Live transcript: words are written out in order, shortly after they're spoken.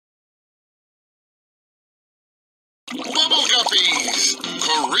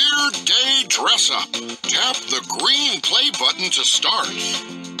Career Day Dress Up. Tap the green play button to start.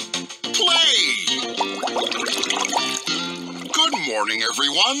 Play! Good morning,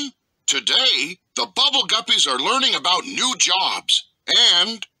 everyone. Today, the Bubble Guppies are learning about new jobs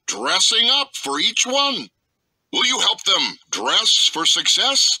and dressing up for each one. Will you help them dress for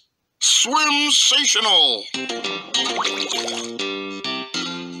success? Swimsational!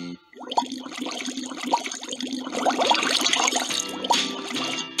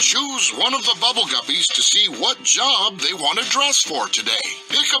 Choose one of the Bubble Guppies to see what job they want to dress for today.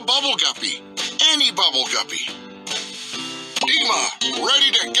 Pick a Bubble Guppy, any Bubble Guppy. Deema,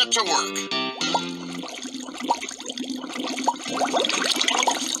 ready to get to work.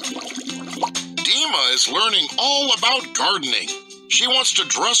 Deema is learning all about gardening. She wants to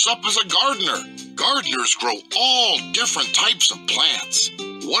dress up as a gardener. Gardeners grow all different types of plants.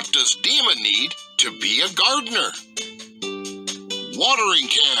 What does Deema need to be a gardener? Watering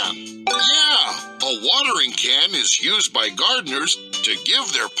can. Yeah, a watering can is used by gardeners to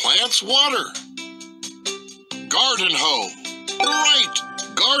give their plants water. Garden hoe.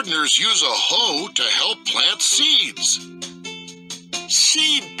 Right, gardeners use a hoe to help plant seeds.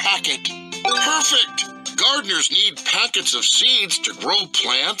 Seed packet. Perfect. Gardeners need packets of seeds to grow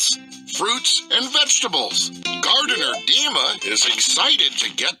plants, fruits, and vegetables. Gardener Deema is excited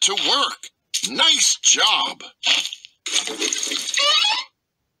to get to work. Nice job.